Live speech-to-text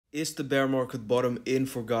Is the bear market bottom in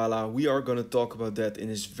for Gala? We are going to talk about that in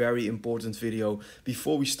this very important video.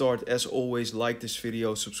 Before we start, as always, like this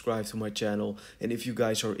video, subscribe to my channel. And if you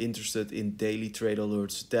guys are interested in daily trade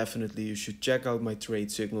alerts, definitely you should check out my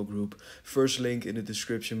trade signal group. First link in the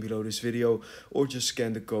description below this video, or just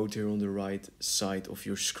scan the code here on the right side of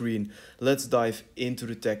your screen. Let's dive into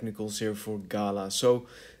the technicals here for Gala. So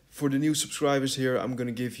for the new subscribers here, I'm going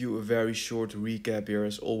to give you a very short recap here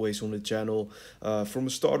as always on the channel. From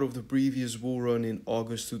the start of the previous bull run in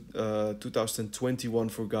August 2021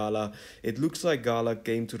 for Gala, it looks like Gala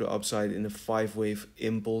came to the upside in a 5-wave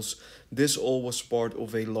impulse. This all was part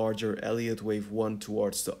of a larger Elliott wave 1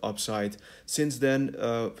 towards the upside. Since then,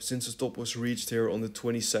 since the top was reached here on the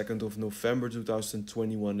 22nd of November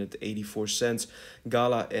 2021 at 84 cents,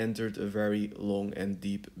 Gala entered a very long and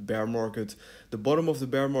deep bear market. The bottom of the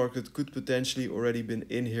bear market could potentially already been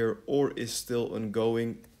in here or is still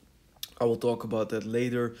ongoing. I will talk about that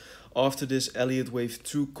later. After this Elliott wave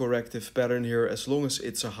 2 corrective pattern here, as long as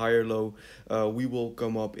it's a higher low, we will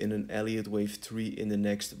come up in an Elliott wave 3 in the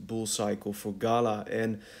next bull cycle for Gala.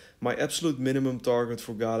 And my absolute minimum target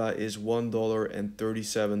for Gala is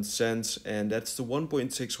 $1.37, and that's the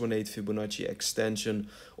 1.618 Fibonacci extension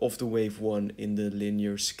of the wave 1 in the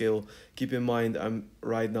linear scale. Keep in mind, I'm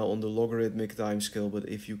right now on the logarithmic time scale, but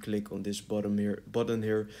if you click on this button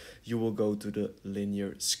here, you will go to the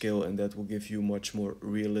linear scale, and that will give you much more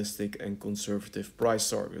realistic and conservative price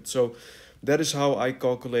target. So that is how I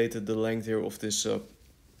calculated the length here of this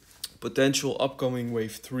potential upcoming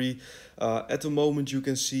wave 3. At the moment you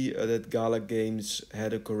can see that Gala Games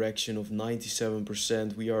had a correction of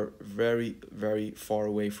 97%. We are very far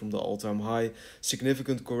away from the all-time high.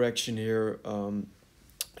 Significant correction here.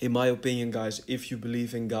 In my opinion, guys, if you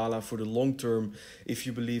believe in Gala for the long term, if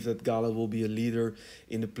you believe that Gala will be a leader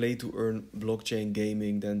in the play-to-earn blockchain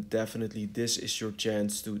gaming, then definitely this is your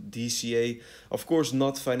chance to DCA. Of course,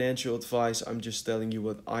 not financial advice. I'm just telling you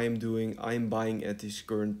what I am doing. I am buying at these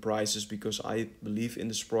current prices because I believe in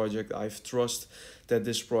this project. I have trust that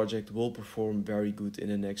this project will perform very good in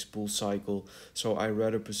the next bull cycle. So I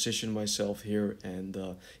rather position myself here, and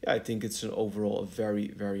yeah, I think it's an overall a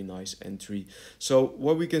very nice entry. So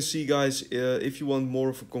what we can see, guys, if you want more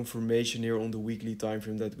of a confirmation here on the weekly time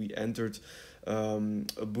frame that we entered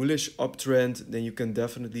a bullish uptrend, then you can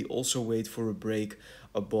definitely also wait for a break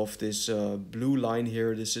above this blue line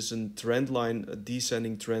here. This is a trend line, a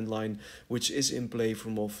descending trend line, which is in play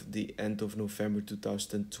from off the end of November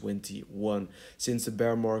 2021. Since the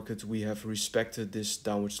bear market, we have respected this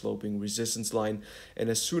downward sloping resistance line, and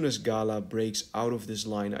as soon as Gala breaks out of this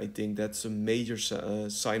line, I think that's a major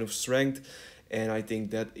sign of strength. And I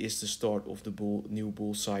think that is the start of the new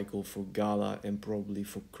bull cycle for Gala and probably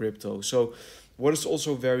for crypto. So what is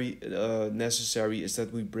also very necessary is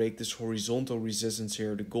that we break this horizontal resistance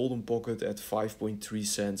here, the golden pocket at 5.3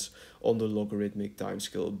 cents on the logarithmic time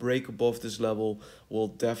scale. A break above this level will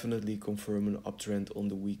definitely confirm an uptrend on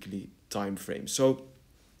the weekly time frame. So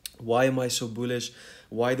why am I so bullish?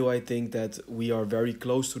 Why do I think that we are very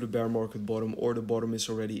close to the bear market bottom, or the bottom is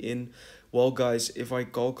already in? Well, guys, if I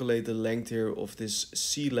calculate the length here of this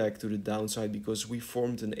C leg to the downside, because we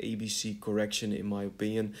formed an ABC correction in my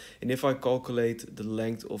opinion, and if I calculate the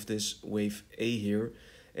length of this wave A here,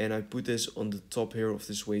 and I put this on the top here of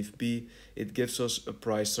this wave B, it gives us a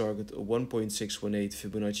price target, a 1.618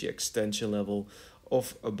 Fibonacci extension level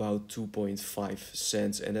of about 2.5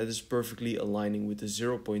 cents, and that is perfectly aligning with the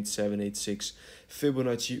 0.786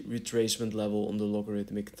 Fibonacci retracement level on the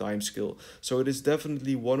logarithmic time scale. So it is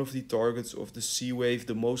definitely one of the targets of the C wave,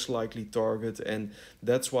 the most likely target, and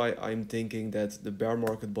that's why I'm thinking that the bear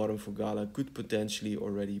market bottom for Gala could potentially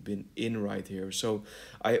already been in right here. So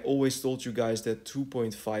I always told you guys that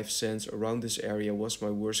 2.5 cents around this area was my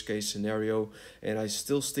worst case scenario, and I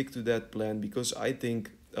still stick to that plan because I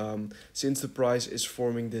think since the price is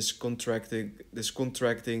forming this contracting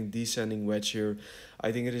descending wedge here,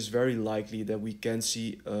 I think it is very likely that we can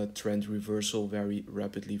see a trend reversal very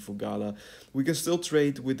rapidly for Gala. We can still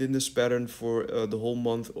trade within this pattern for the whole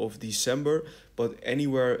month of December, but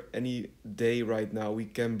anywhere, any day right now, we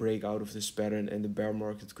can break out of this pattern and the bear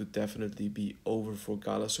market could definitely be over for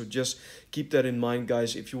Gala. So just keep that in mind,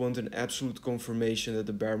 guys. If you want an absolute confirmation that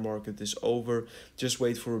the bear market is over, just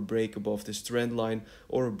wait for a break above this trend line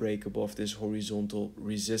or a break above this horizontal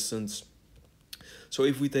resistance. So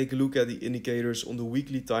if we take a look at the indicators on the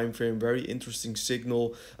weekly time frame, very interesting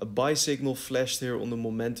signal. A buy signal flashed here on the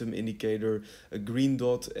momentum indicator, a green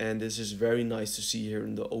dot, and this is very nice to see here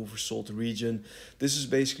in the oversold region. This is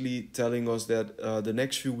basically telling us that the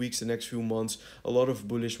next few weeks, the next few months, a lot of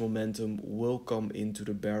bullish momentum will come into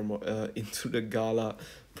the into the Gala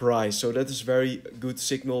price. So that is very good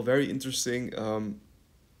signal, very interesting.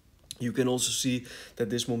 You can also see that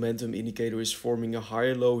this momentum indicator is forming a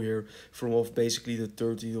higher low here from off basically the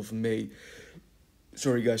 30th of May.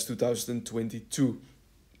 Sorry guys, 2022.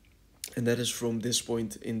 And that is from this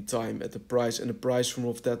point in time at the price. And the price from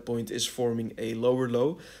off that point is forming a lower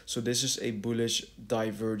low. So this is a bullish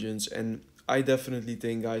divergence. And I definitely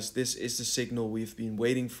think, guys, this is the signal we've been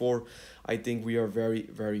waiting for. I think we are very,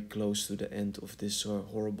 very close to the end of this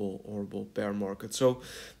horrible bear market. So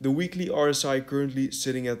the weekly RSI currently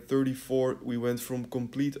sitting at 34. We went from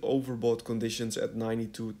complete overbought conditions at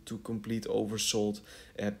 92 to complete oversold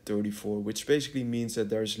at 34, which basically means that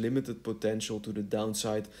there's limited potential to the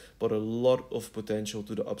downside, but a lot of potential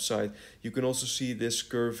to the upside. You can also see this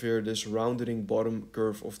curve here, this rounding bottom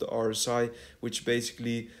curve of the RSI, which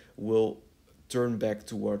basically will turn back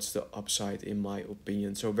towards the upside in my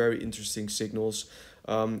opinion. So very interesting signals.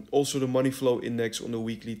 Also the money flow index on the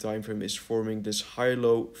weekly time frame is forming this high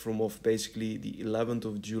low from off basically the 11th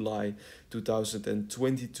of July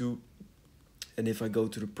 2022. And if I go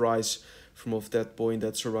to the price from off that point,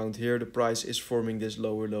 that's around here, the price is forming this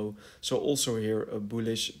lower low. So also here a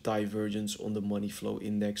bullish divergence on the money flow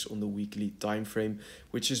index on the weekly time frame,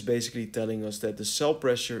 which is basically telling us that the sell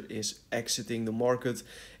pressure is exiting the market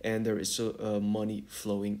and there is money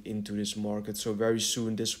flowing into this market. So very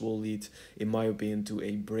soon this will lead, in my opinion, to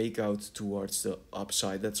a breakout towards the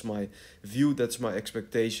upside. That's my view, that's my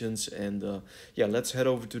expectations. And yeah, let's head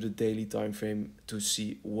over to the daily time frame to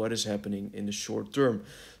see what is happening in the short term.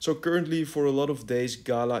 So currently for a lot of days,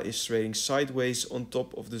 Gala is trading sideways on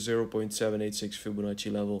top of the 0.786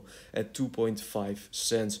 Fibonacci level at 2.5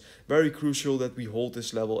 cents. Very crucial that we hold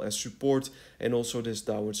this level as support and also this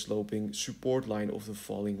downward sloping support line of the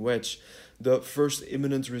falling wedge. The first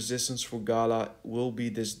imminent resistance for Gala will be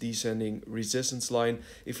this descending resistance line.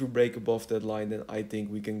 If we break above that line, then I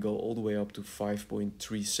think we can go all the way up to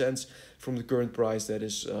 5.3 cents from the current price. That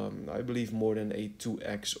is, I believe, more than a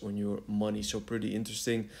 2x on your money. So pretty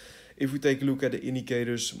interesting. If we take a look at the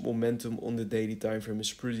indicators, momentum on the daily time frame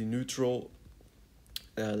is pretty neutral.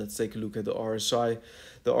 Let's take a look at the RSI.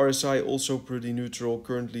 The RSI also pretty neutral,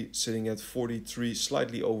 currently sitting at 43,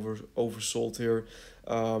 slightly oversold here.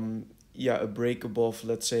 Yeah, a break above,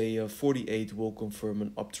 let's say 48 will confirm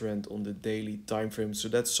an uptrend on the daily time frame. So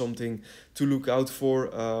that's something to look out for.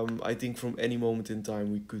 I think from any moment in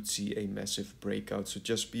time we could see a massive breakout. So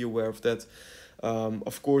just be aware of that.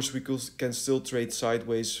 Of course, we can still trade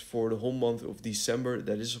sideways for the whole month of December.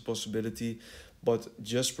 That is a possibility. But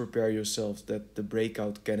just prepare yourselves that the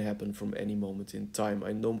breakout can happen from any moment in time.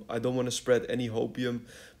 I don't want to spread any hopium,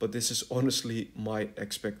 but this is honestly my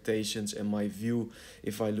expectations and my view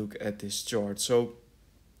if I look at this chart. So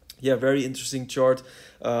yeah, very interesting chart.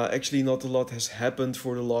 Actually, not a lot has happened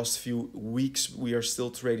for the last few weeks. We are still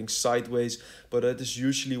trading sideways, but that is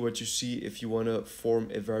usually what you see if you want to form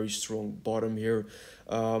a very strong bottom here.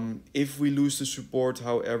 If we lose the support,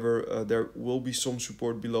 however, there will be some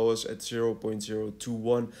support below us at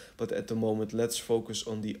 0.021, but at the moment let's focus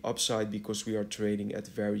on the upside because we are trading at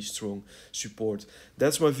very strong support.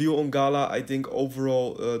 That's my view on Gala. I think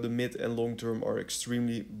overall the mid and long term are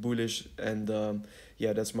extremely bullish, and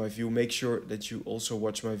yeah, that's my view. Make sure that you also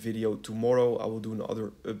watch my video tomorrow. I will do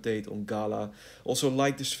another update on Gala. Also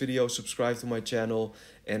like this video, subscribe to my channel,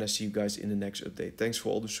 and I see you guys in the next update. Thanks for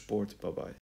all the support. Bye bye.